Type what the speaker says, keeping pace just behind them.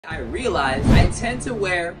I realized I tend to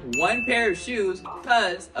wear one pair of shoes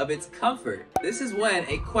because of its comfort. This is when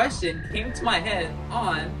a question came to my head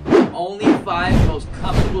on only 5 most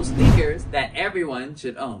comfortable sneakers that everyone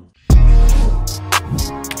should own.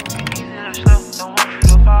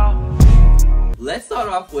 Let's start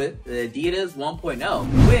off with the Adidas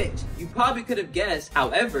 1.0, which you probably could have guessed.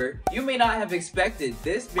 However, you may not have expected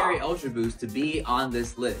this very Ultra Boost to be on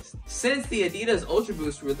this list. Since the Adidas Ultra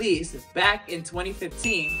Boost released back in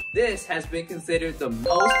 2015, this has been considered the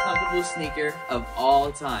most comfortable sneaker of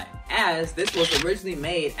all time, as this was originally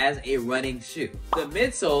made as a running shoe. The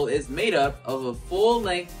midsole is made up of a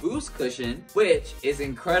full-length boost cushion, which is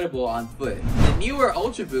incredible on foot. The newer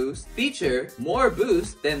Ultra Boost feature more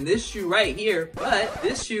boost than this shoe right here, but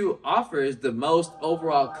this shoe offers the most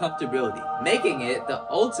overall comfortability, making it the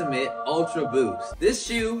ultimate Ultra Boost. This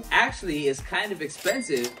shoe actually is kind of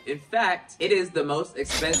expensive. In fact, it is the most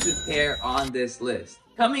expensive pair on this list,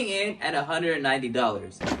 coming in at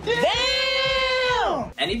 $190.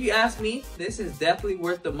 Damn! And if you ask me, this is definitely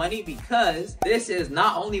worth the money because this is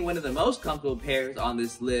not only one of the most comfortable pairs on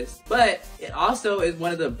this list, but it also is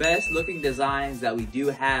one of the best looking designs that we do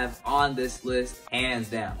have on this list, hands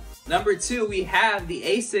down. Number 2, we have the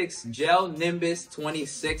Asics Gel Nimbus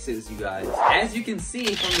 26s, you guys. As you can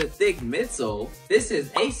see from the thick midsole, this is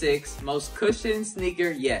Asics' most cushioned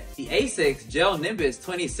sneaker yet. The Asics Gel Nimbus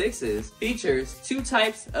 26s features 2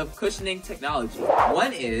 types of cushioning technology.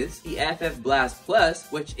 One is the FF Blast Plus,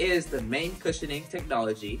 which is the main cushioning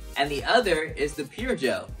technology, and the other is the Pure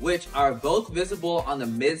Gel, which are both visible on the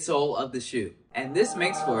midsole of the shoe. And this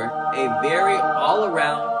makes for a very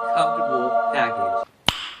all-around comfortable package.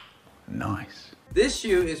 Nice. This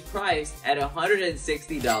shoe is priced at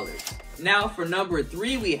 $160. Now for number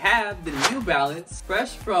 3, we have the New Balance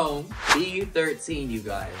Fresh Foam B13, you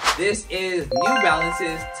guys. This is New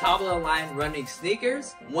Balance's top-of-the-line running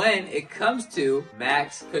sneakers when it comes to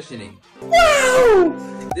max cushioning. Wow!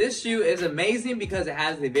 This shoe is amazing because it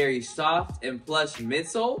has a very soft and plush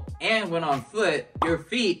midsole, and when on foot, your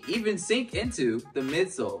feet even sink into the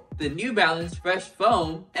midsole. The New Balance Fresh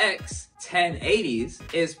Foam X 1080s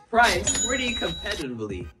is priced pretty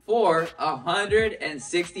competitively for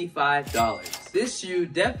 $165. This shoe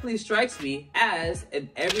definitely strikes me as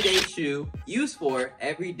an everyday shoe used for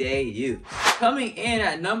everyday use. Coming in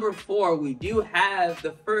at number 4, we do have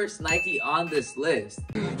the first Nike on this list.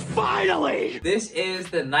 Finally! This is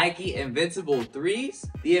the Nike Invincible 3s.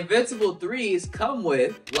 The Invincible 3s come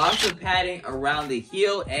with lots of padding around the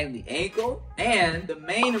heel and the ankle, and the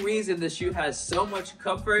main reason the shoe has so much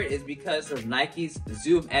comfort is because of Nike's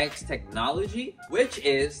Zoom X technology, which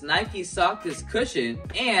is Nike's softest cushion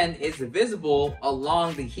and is visible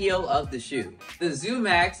along the heel of the shoe. The Zoom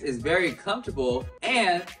X is very comfortable,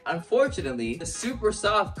 and unfortunately, the super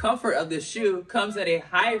soft comfort of the shoe comes at a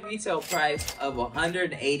high retail price of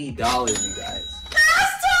 $180, you guys.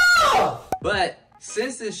 But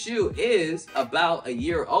since the shoe is about a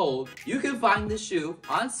year old, you can find the shoe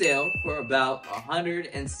on sale for about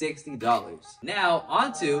 $160. Now,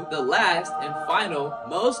 onto the last and final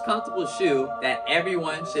most comfortable shoe that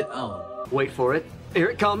everyone should own. Wait for it. Here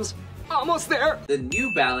it comes. Almost there. The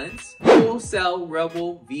New Balance Full Cell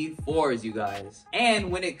Rebel V4s, you guys.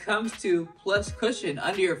 And when it comes to plush cushion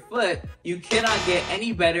under your foot, you cannot get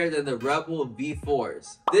any better than the Rebel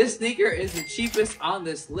V4s. This sneaker is the cheapest on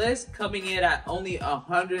this list, coming in at only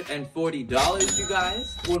 $140, you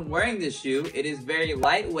guys. When wearing this shoe, it is very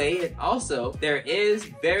lightweight, and also there is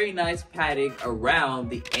very nice padding around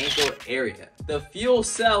the ankle area. The Fuel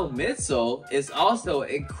Cell midsole is also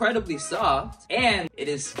incredibly soft, and it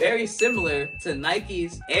is very similar to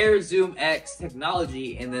Nike's Air Zoom X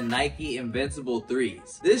technology in the Nike Invincible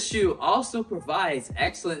 3s. This shoe also provides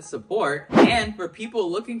excellent support, and for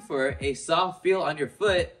people looking for a soft feel on your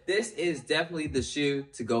foot, this is definitely the shoe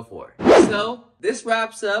to go for. So, this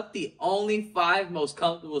wraps up the only 5 most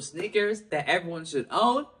comfortable sneakers that everyone should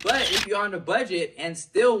own. But if you're on a budget and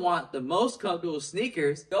still want the most comfortable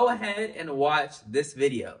sneakers, go ahead and watch this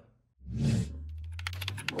video.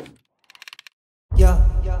 Yeah.